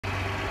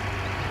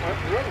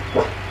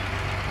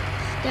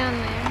It's down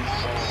there.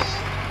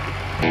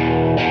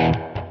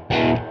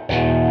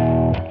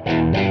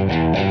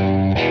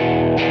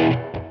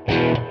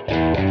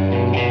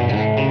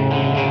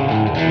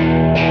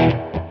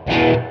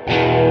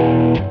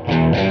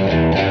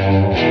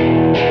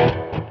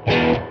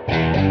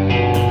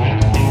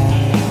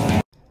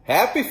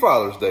 Happy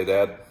Father's Day,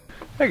 Dad.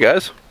 Hey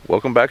guys,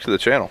 welcome back to the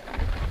channel.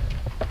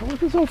 What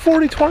this old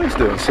 4020's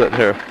doing sitting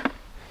here?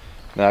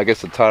 Now I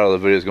guess the title of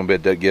the video is going to be a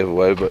dead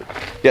giveaway, but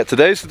yeah,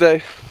 today's the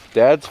day.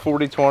 Dad's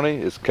 4020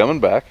 is coming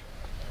back.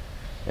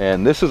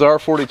 And this is our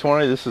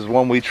 4020. This is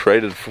one we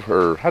traded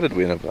for, how did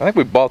we end up? I think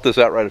we bought this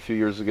outright a few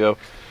years ago.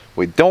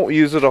 We don't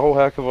use it a whole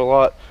heck of a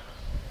lot.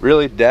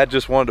 Really, Dad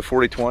just wanted a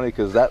 4020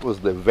 because that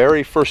was the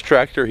very first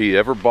tractor he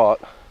ever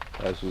bought.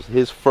 This was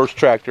his first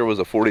tractor, was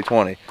a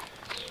 4020.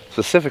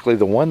 Specifically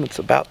the one that's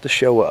about to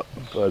show up.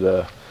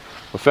 But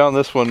we found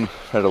this one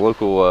at a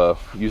local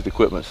used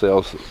equipment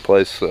sales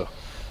place, so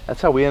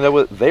that's how we ended up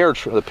with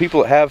it. The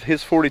people that have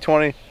his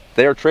 4020,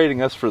 they are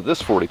trading us for this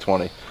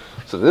 4020.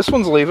 So this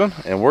one's leaving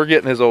and we're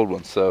getting his old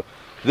one. So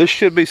this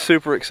should be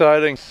super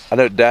exciting. I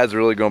know Dad's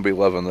really going to be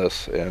loving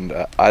this, and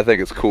I think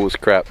it's cool as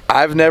crap.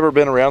 I've never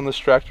been around this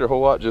tractor a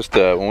whole lot, just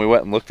when we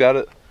went and looked at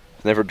it.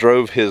 Never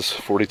drove his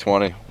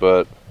 4020,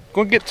 but I'm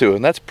going to get to it,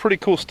 and that's pretty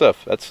cool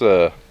stuff. That's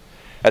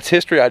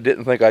history I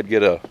didn't think I'd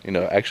get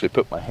actually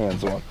put my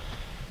hands on.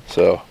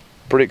 So,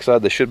 pretty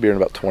excited. They should be here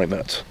in about 20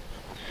 minutes.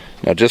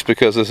 Now, just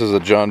because this is a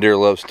John Deere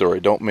love story,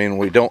 don't mean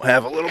we don't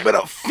have a little bit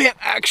of Fendt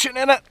action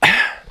in it.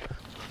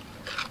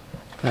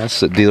 That's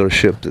the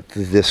dealership that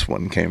this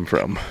one came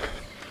from.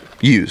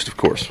 Used, of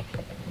course.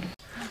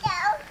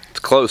 It's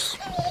close.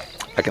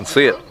 I can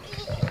see it.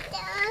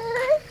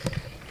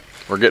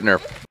 We're getting there.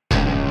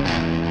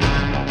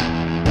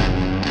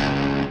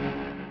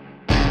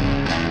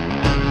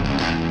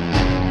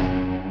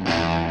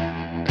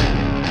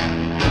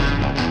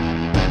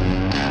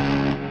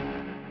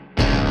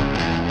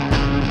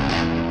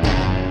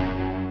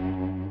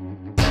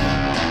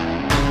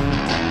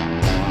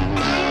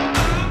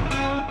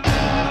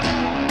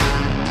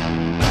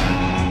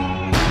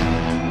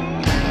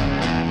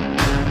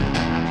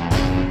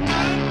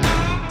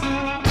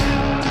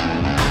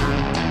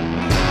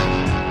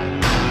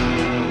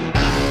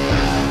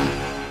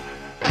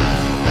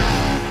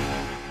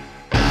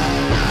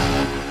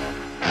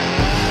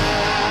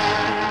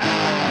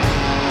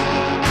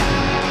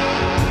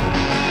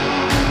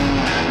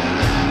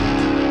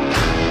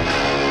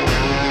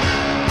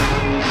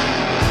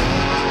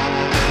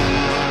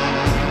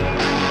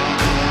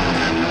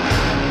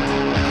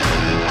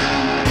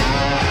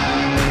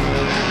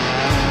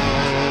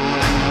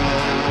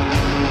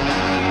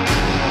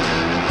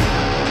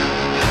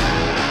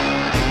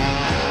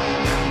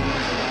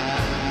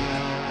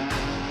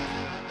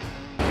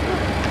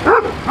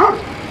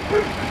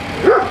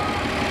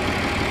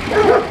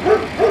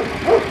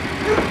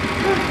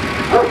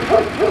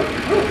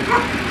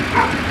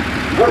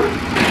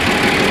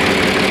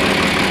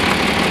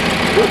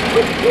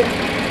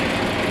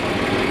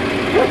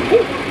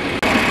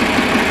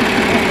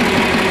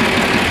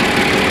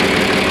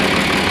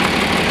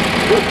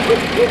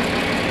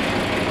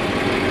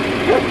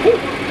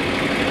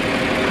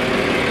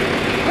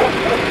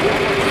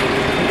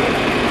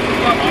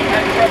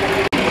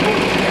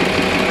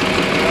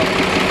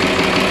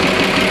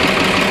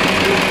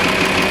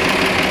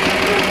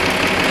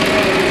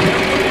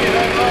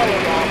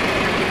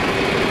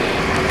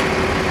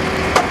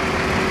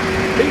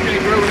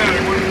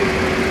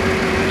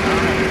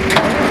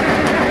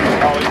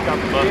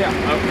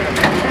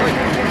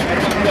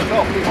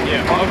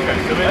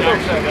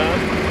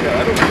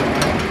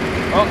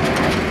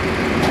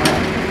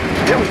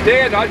 It was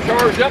dead, I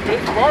charged up and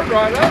it sparked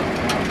right up.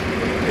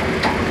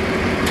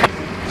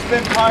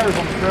 Spin tires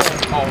on the trailer.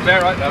 Oh, is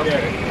that right?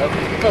 Okay.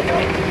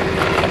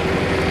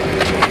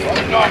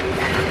 Yeah.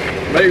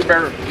 Maybe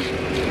better.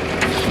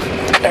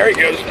 There he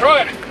goes.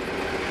 Try it.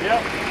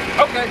 Yep.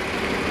 Okay.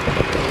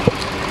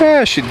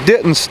 Yeah, she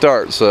didn't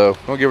start, so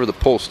I'll give her the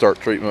pull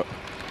start treatment.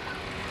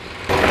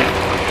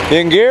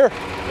 In gear?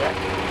 Yeah.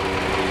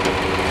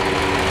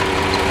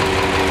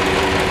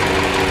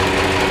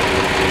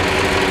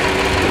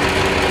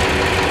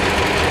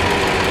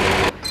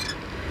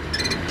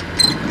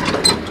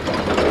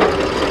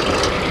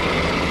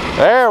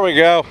 There we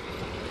go.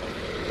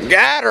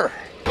 Got her.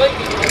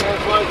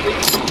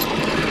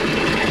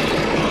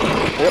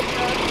 Yep.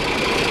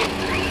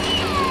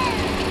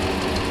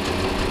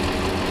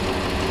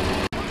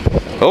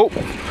 Oh,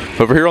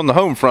 over here on the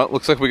home front,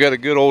 looks like we got a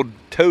good old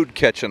toad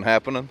catching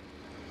happening.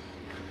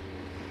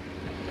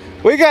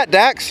 What you got,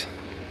 Dax? He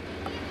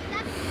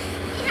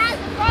has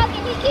a frog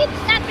and he keeps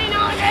stepping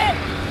on it.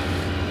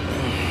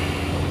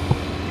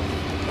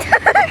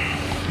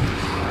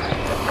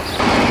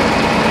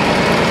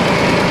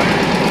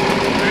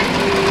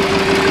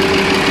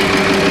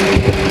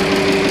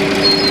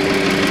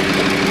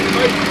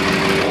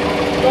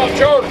 Not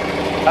charged.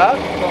 Huh?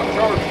 Not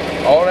charged.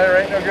 Oh,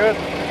 that ain't no good?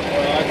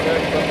 Well, I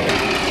checked, but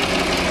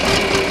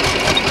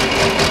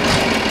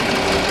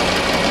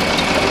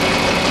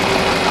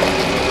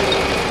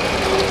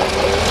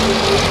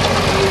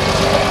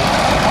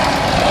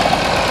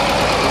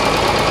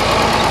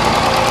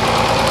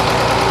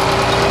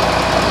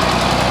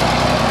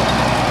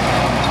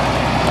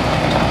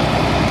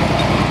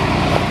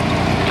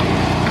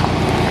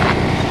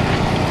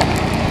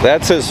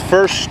That's his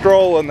first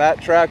stroll in that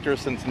tractor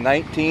since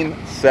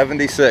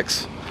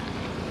 1976.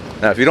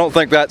 Now, if you don't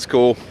think that's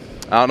cool,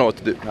 I don't know what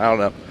to do. I don't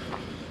know.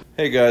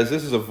 Hey guys,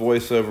 this is a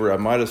voiceover. I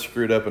might have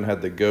screwed up and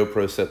had the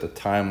GoPro set to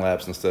time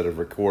lapse instead of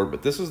record,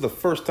 but this is the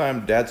first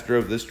time Dad's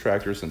drove this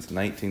tractor since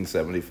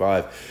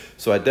 1975,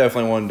 so I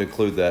definitely wanted to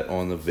include that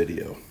on the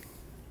video.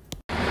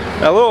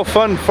 Now, a little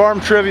fun farm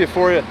trivia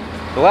for you.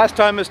 The last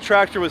time this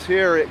tractor was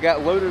here, it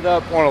got loaded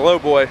up on a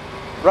lowboy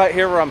right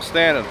here where I'm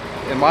standing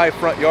in my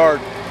front yard,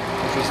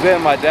 which was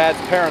then my dad's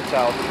parents'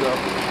 house.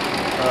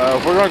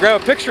 So we're gonna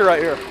grab a picture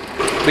right here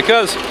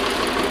because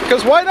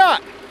why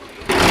not?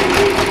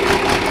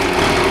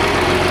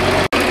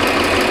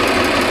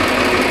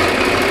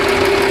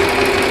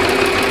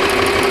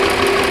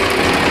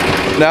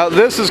 Now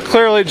this is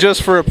clearly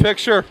just for a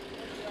picture.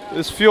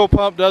 This fuel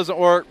pump doesn't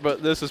work,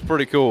 but this is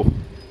pretty cool.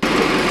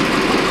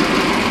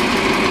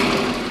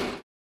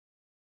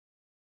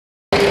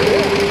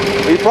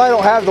 You probably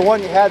don't have the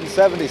one you had in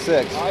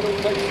 76. I don't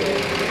think so.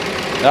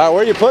 All right,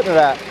 where are you putting it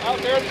at? Out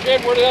there in the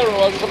shed where the other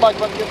one was. Somebody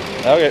come up and get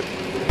it. Okay.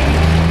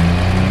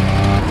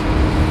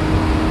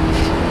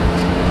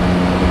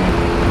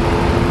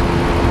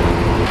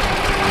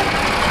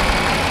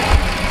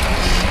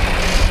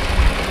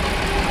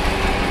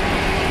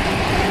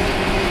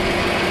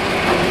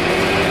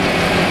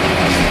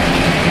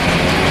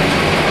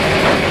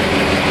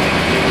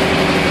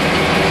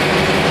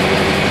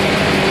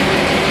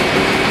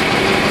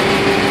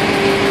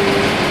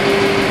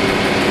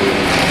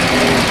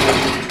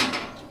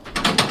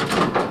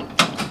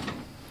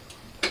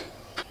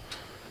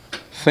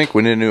 I think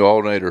we need a new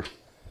alternator.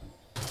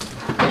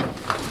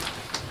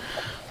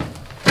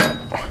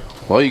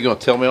 Well, you gonna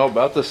tell me all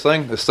about this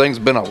thing? This thing's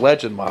been a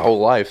legend my whole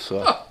life,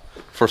 so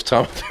first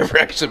time I've ever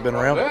actually been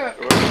around.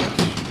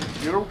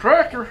 Good old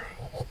tractor.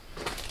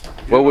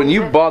 Well, when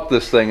you bought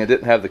this thing, it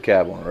didn't have the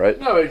cab on it, right?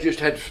 No, it just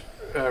had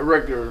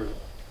regular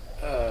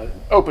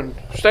open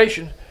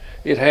station.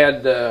 It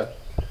had.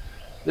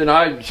 Then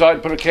I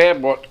decided to put a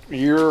cab. What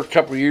year? A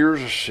couple of years.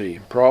 Let's see.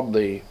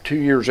 Probably 2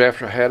 years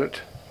after I had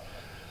it.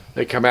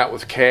 They come out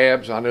with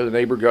cabs. I know the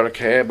neighbor got a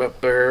cab up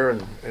there,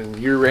 and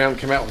year-round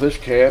came out with this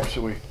cab,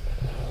 so we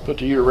put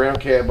the year-round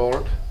cab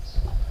on it.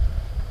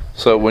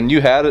 So when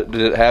you had it,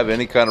 did it have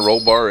any kind of roll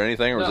bar or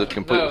anything, or was it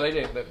complete? No, they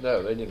didn't.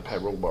 No, they didn't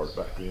have roll bars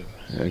back then.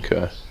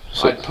 Okay.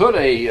 So I put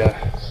a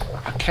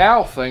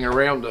cowl thing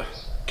around the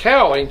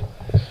cowling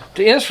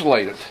to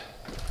insulate it,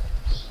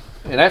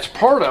 and that's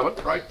part of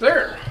it right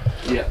there.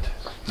 Yet.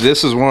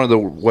 This is one of the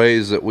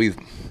ways that we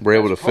were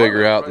able to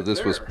figure out that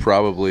this was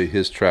probably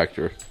his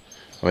tractor.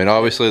 I mean,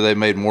 obviously they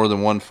made more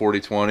than one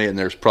 40-20, and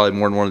there's probably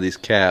more than one of these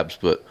cabs,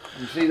 but...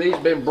 You see, these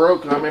have been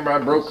broken. I remember I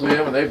broke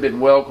them, and they've been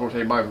well. Of course,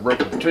 they might have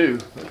broken too,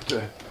 but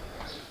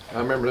I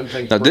remember them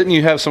things. Now, didn't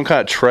you have some kind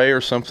of tray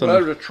or something?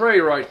 Well, there's a tray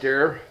right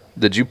there.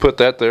 Did you put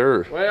that there?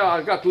 Or? Well,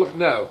 I got to look.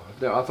 No,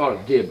 I thought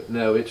it did, but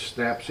no, it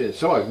snaps in.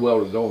 Somebody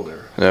welded on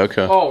there.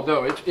 Okay. Oh,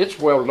 no, it's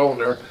welded on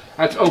there.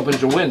 That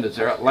opens the windows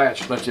there. That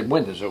latch lets the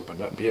windows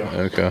open up, yeah.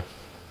 Okay.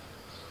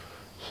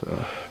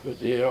 So.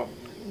 But, yeah.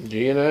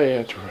 G&A,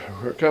 that's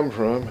where it comes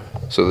from.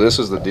 So this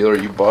is the dealer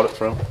you bought it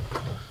from?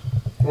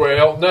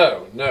 Well,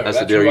 no. That's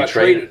the dealer who you I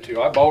traded it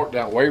to. I bought it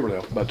down Waverly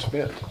off Bud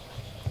Smith.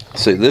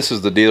 See, this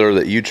is the dealer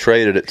that you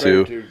traded it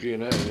to. G&A,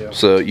 yeah.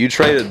 So you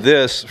traded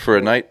this for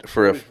a night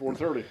for a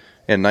 430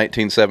 in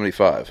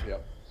 1975.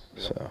 Yep.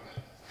 So,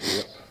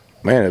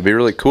 man, it'd be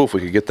really cool if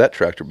we could get that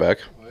tractor back.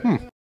 Well,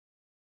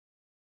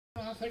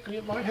 I think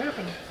it might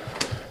happen.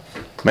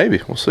 Maybe,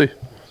 we'll see.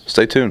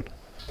 Stay tuned.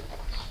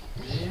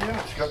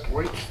 Yeah, it's got to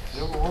wait.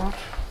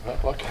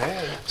 Not like I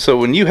had. So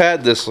when you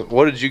had this,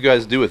 what did you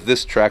guys do with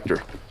this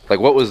tractor? Like,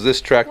 what was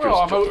this tractor's?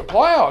 Well, I mowed it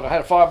plowed. I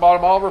had a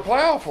 5-bottom Oliver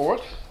plow for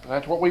it.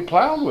 That's what we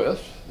plowed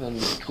with. And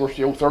of course,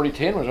 the old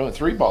 3010 was only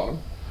 3-bottom.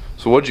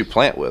 So what did you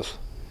plant with?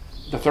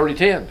 The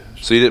 3010.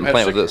 So you didn't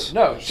plant with this?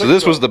 No. So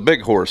this was the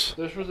big horse.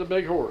 This was the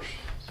big horse.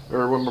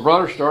 Or when my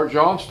brother started,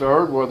 John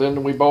started. Well,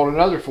 then we bought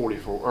another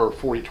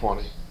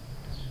 40-20.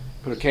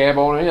 Put a cab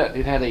on it.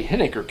 It had a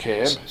Henniker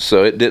cab.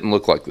 So it didn't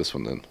look like this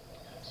one then.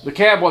 The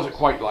cab wasn't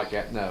quite like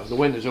that, no. The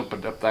windows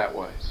opened up that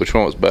way. Which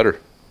one was better?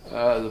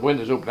 The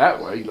windows opened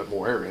that way. You let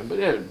more air in, but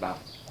it was about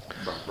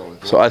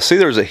so I see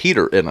there's a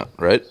heater in it,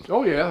 right?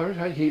 Oh, yeah, there's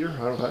a heater. I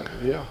don't know,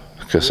 yeah.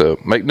 Okay, so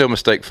make no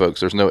mistake, folks,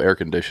 there's no air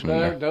conditioning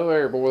in there. No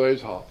air, boy,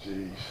 it's hot,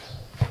 jeez.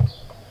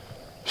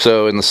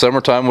 So in the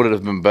summertime, would it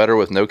have been better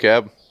with no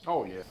cab?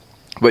 Oh, yeah.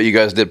 But you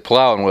guys did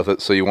plowing with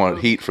it, so you wanted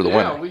heat for the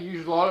winter. Yeah, we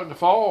used a lot of it in the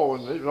fall,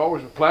 and it was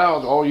always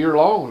plowed all year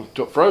long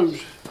until it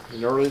froze.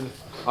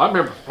 I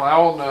remember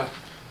plowing...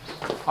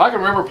 I can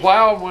remember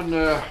plowing when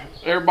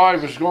everybody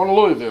was going to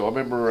Louisville. I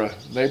remember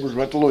neighbors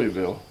went to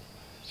Louisville.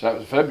 So that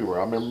was February.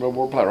 I remember we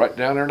were plowing right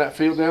down there in that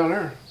field down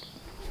there.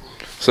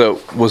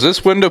 So was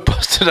this window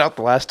busted out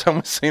the last time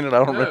we seen it?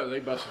 I don't know. No, they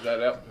busted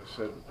that out and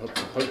said hook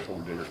the post hole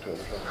digger to it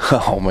or something.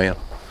 Oh man.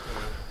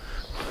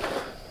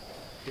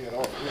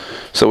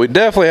 So we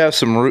definitely have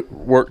some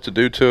work to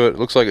do to it. It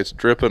looks like it's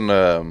dripping.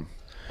 Oh,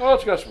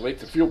 it's got some leak.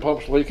 The fuel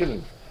pump's leaking.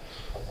 And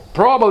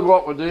probably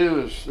what we'll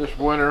do is this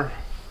winter,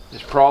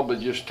 It's probably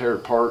just tear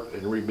it apart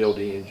and rebuild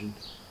the engine.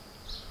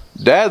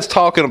 Dad's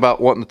talking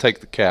about wanting to take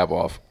the cab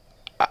off.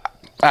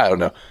 I don't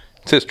know.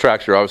 It's his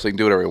tractor, obviously he can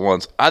do whatever he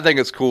wants. I think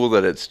it's cool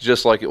that it's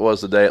just like it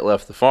was the day it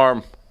left the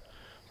farm.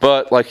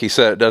 But like he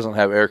said, it doesn't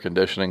have air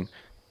conditioning.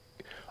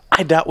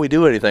 I doubt we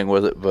do anything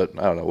with it, but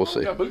I don't know. We'll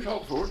see. Got boot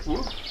hog for it.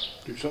 We'll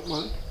do something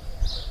with it.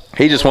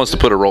 He just wants to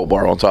put a roll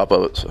bar on top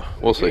of it, so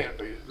we'll see. Can't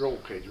be. Roll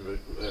cage of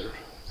it better.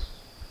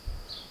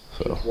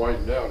 So it's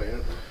widened out, ain't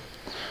it?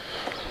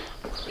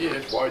 Yeah,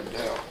 it's widened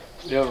out.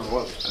 The other one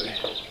wasn't.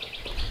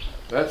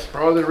 That's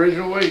probably the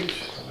original weights.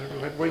 Never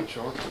had weights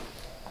on it.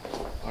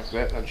 Like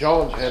that. Now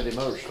John's had the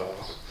motor style.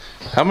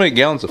 how many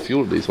gallons of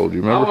fuel did these hold? Do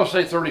you I remember? want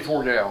to say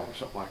 34 gallons,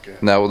 something like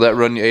that. Now, will that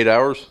run you 8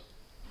 hours?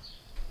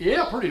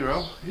 Yeah, pretty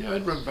well. Yeah,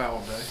 I'd run about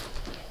all day.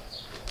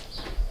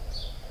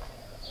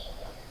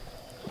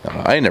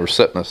 I ain't never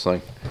sat in this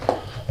thing.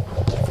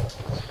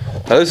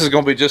 Now, this is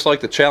going to be just like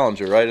the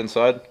Challenger, right,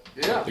 inside?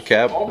 Yeah. The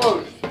cab?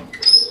 Almost. I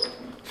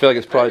feel like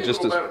it's probably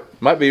just as...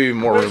 Might be even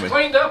more If roomy. it's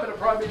cleaned up, it'll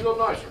probably be a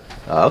little nicer.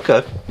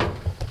 Okay.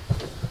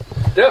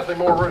 Definitely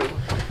more room.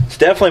 It's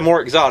definitely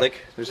more exotic.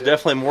 There's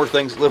definitely more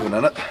things living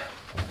in it.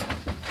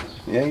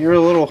 Yeah, you're a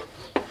little...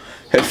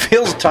 It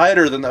feels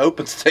tighter than the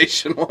open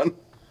station one.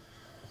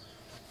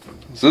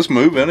 Does this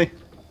move any?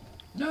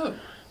 No.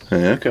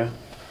 Yeah, okay.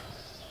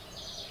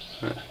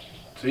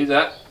 See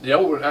that? The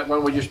old that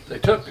one we just they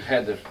took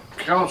had the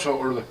console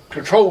or the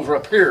controls were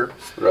up here.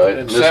 Right.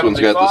 And This one's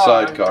got the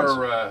side 75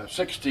 console. or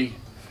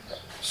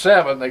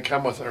 67 they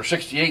come with, or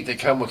 68 they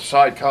come with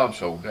side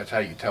console. That's how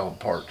you tell them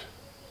apart.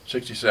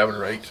 67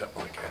 or 8,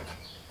 something like that.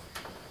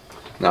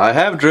 Now, I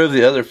have drove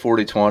the other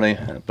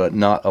 4020, but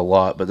not a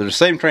lot. But they're the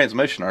same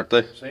transmission, aren't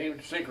they?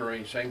 Same sync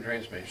range, same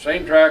transmission,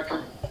 same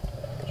tractor,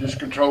 just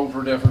controls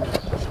were different.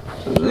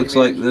 So it looks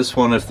like this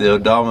one, if the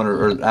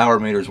odometer or hour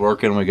meter's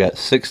working, we got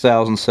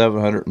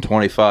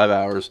 6,725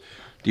 hours.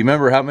 Do you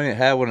remember how many it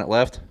had when it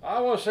left? I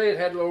want to say it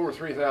had over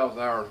 3,000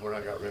 hours when I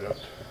got rid of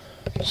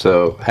it.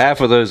 So half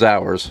of those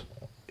hours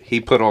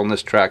he put on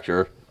this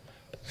tractor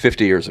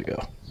 50 years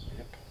ago.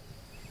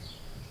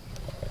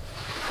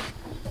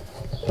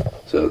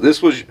 So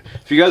this was,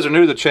 if you guys are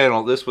new to the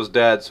channel, this was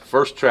Dad's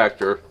first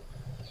tractor,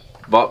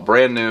 bought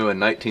brand new in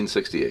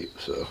 1968.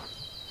 So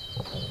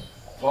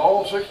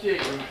Fall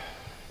 68.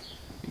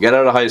 you got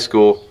out of high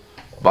school,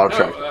 bought a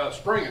tractor. No,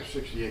 spring of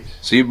 68.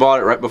 So you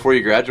bought it right before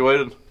you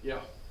graduated? Yeah.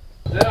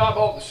 Then I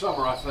bought the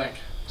summer, I think.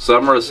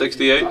 Summer of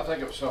 68? I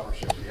think it was summer of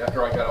 68,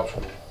 after I got out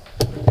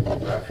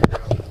of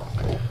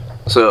school.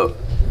 So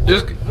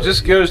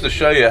just goes to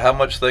show you how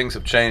much things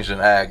have changed in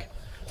ag.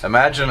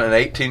 Imagine an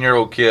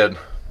 18-year-old kid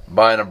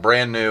buying a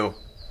brand new,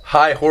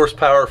 high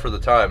horsepower for the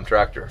time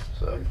tractor.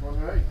 So,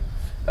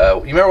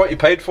 you remember what you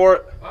paid for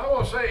it? I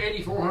want to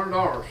say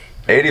 $8,400.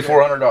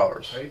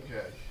 $8,400. Paid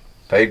cash.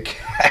 Paid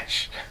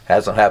cash.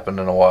 Hasn't happened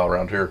in a while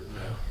around here.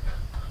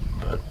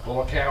 No.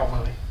 Full of cow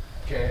money,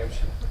 calves.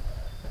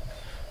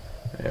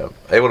 Yeah,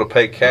 able to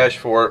pay cash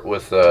for it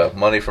with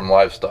money from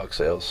livestock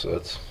sales. So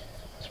it's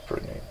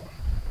pretty neat.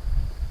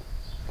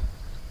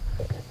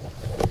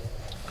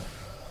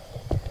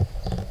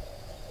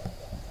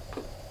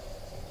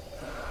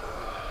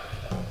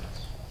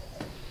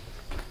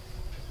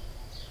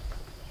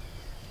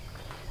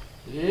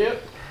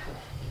 Yep.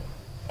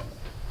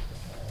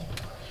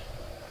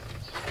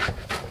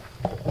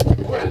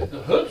 Boy,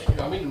 the hood's,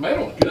 I mean, the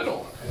metal's good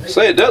on it.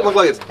 Say, it doesn't look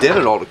like it's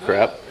dented all to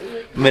crap.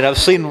 I mean, I've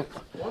seen,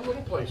 One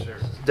little place there.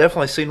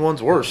 definitely seen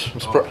ones worse.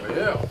 I'm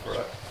Yeah,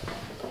 right.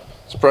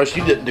 surprised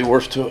you didn't do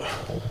worse to it.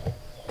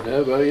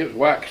 No, buddy, it was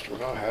waxed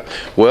when I had it.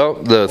 Well,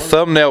 the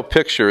thumbnail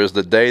picture is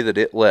the day that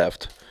it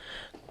left.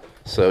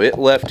 So it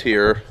left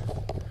here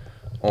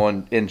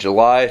in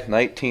July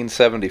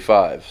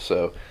 1975.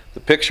 So the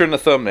picture in the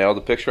thumbnail,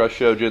 the picture I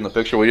showed you and the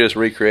picture we just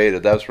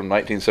recreated, that was from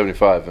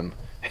 1975, and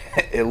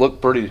it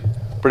looked pretty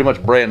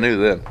much brand new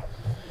then.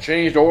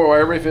 Changed oil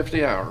every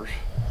 50 hours.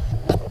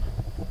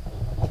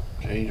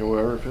 Change oil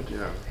every 50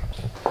 hours.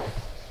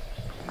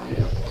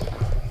 Yeah.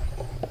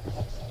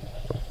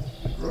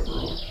 Rubber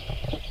on it.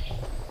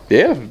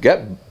 Yeah,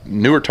 got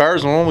newer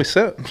tires than the one we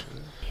sent.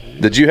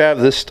 Did you have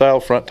this style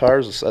front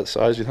tires, that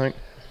size, you think?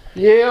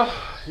 Yeah,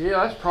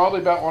 that's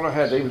probably about what I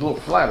had. They was a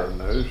little flatter than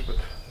those,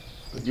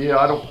 but yeah,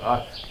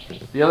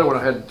 the other one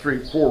I had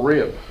 3-4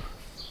 rib.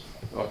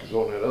 I could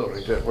go on that other one.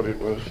 Is that what it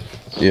was?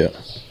 Yeah.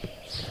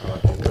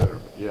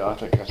 Yeah, I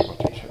think that's what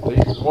these had.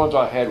 The ones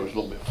I had was a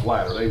little bit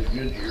flatter. They was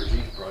good years.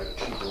 These probably the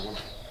cheaper ones.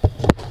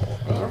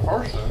 Well, they're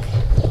first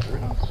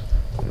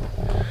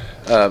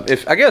though.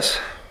 I guess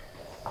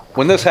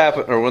when this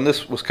happened, or when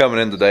this was coming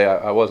in today,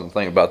 I wasn't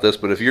thinking about this,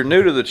 but if you're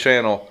new to the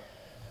channel,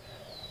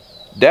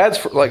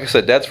 like I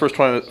said, Dad's first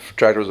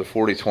tractor was a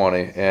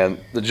 4020, and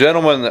the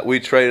gentleman that we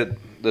traded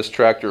this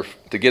tractor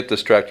to get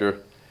this tractor,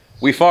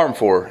 we farmed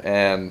for,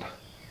 and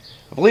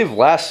I believe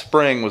last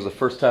spring was the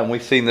first time we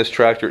seen this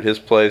tractor at his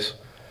place.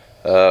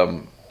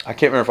 I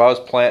can't remember if I was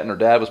planting or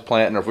Dad was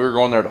planting, or if we were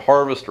going there to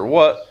harvest or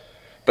what,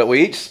 but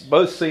we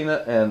both seen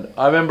it, and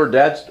I remember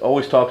Dad's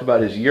always talked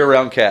about his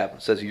year-round cab.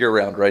 It says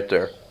year-round right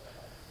there.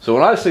 So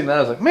when I seen that,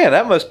 I was like, man,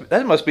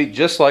 that must be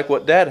just like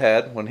what Dad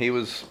had when he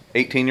was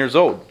 18 years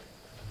old.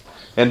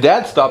 And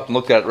Dad stopped and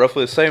looked at it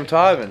roughly the same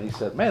time, and he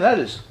said, man, that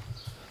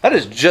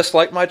is just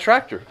like my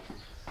tractor.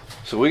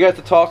 So we got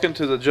to talking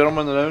to the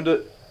gentleman that owned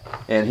it,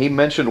 and he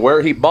mentioned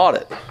where he bought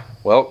it.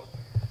 Well,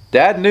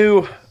 Dad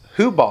knew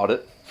who bought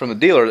it from the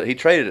dealer that he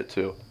traded it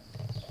to.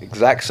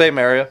 Exact same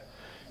area.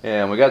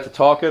 And we got to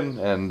talking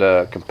and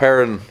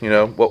comparing, you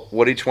know,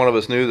 what each one of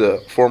us knew,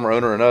 the former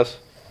owner and us.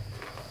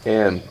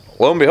 And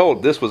lo and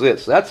behold, this was it.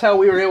 So that's how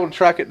we were able to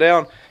track it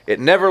down. It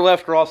never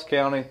left Ross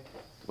County.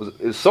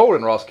 It was sold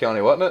in Ross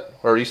County, wasn't it?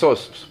 Or you saw it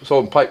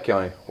sold in Pike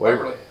County?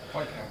 Waverly.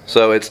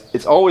 So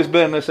it's always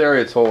been in this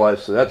area its whole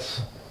life. So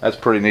that's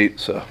pretty neat.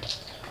 So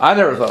I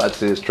never thought I'd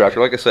see this tractor.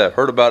 Like I said, I've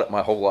heard about it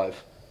my whole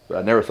life, but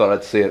I never thought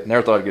I'd see it.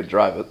 Never thought I'd get to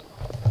drive it.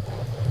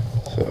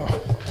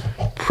 So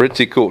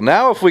pretty cool.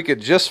 Now if we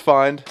could just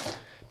find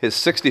his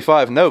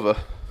 65 Nova.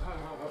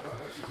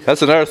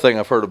 That's another thing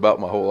I've heard about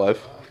my whole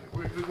life.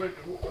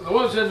 The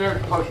ones in there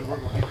closer, we're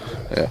going to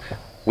get Yeah.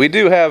 We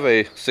do have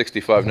a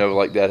 65 Nova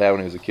like Dad had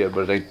when he was a kid,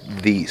 but it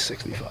ain't the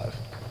 65.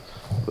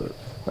 But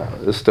no,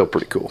 it's still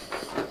pretty cool.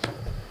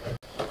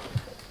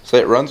 Say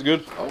it runs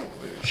good? Oh,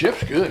 it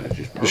shifts good. It's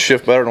just the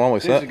shift better than one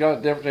we sent?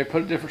 They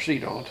put a different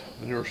seat on it,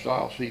 the newer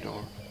style seat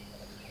on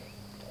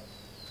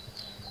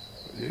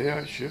it. Yeah,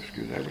 it shifts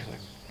good, everything.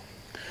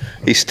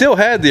 He still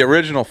had the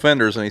original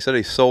fenders, and he said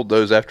he sold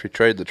those after he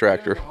traded the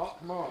tractor.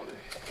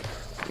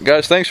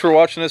 Guys, thanks for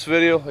watching this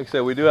video. Like I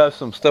said, we do have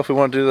some stuff we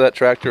want to do to that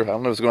tractor. I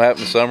don't know if it's going to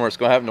happen in the summer, it's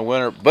going to happen in the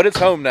winter, but it's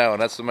home now,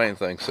 and that's the main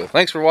thing. So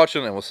thanks for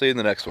watching, and we'll see you in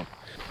the next one.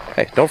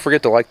 Hey, don't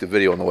forget to like the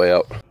video on the way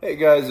out. Hey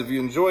guys, if you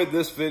enjoyed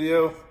this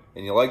video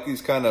and you like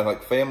these kind of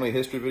like family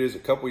history videos, a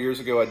couple years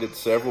ago I did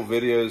several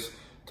videos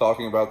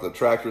talking about the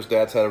tractors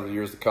Dad's had over the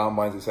years, the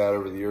combines he's had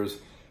over the years.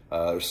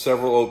 There's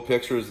several old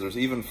pictures. There's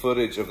even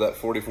footage of that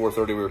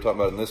 4430 we were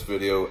talking about in this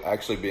video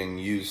actually being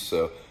used.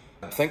 So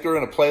I think they're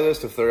in a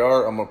playlist. If they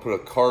are, I'm going to put a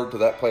card to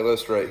that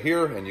playlist right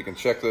here, and you can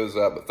check those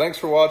out. But thanks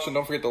for watching.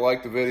 Don't forget to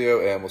like the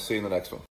video, and we'll see you in the next one.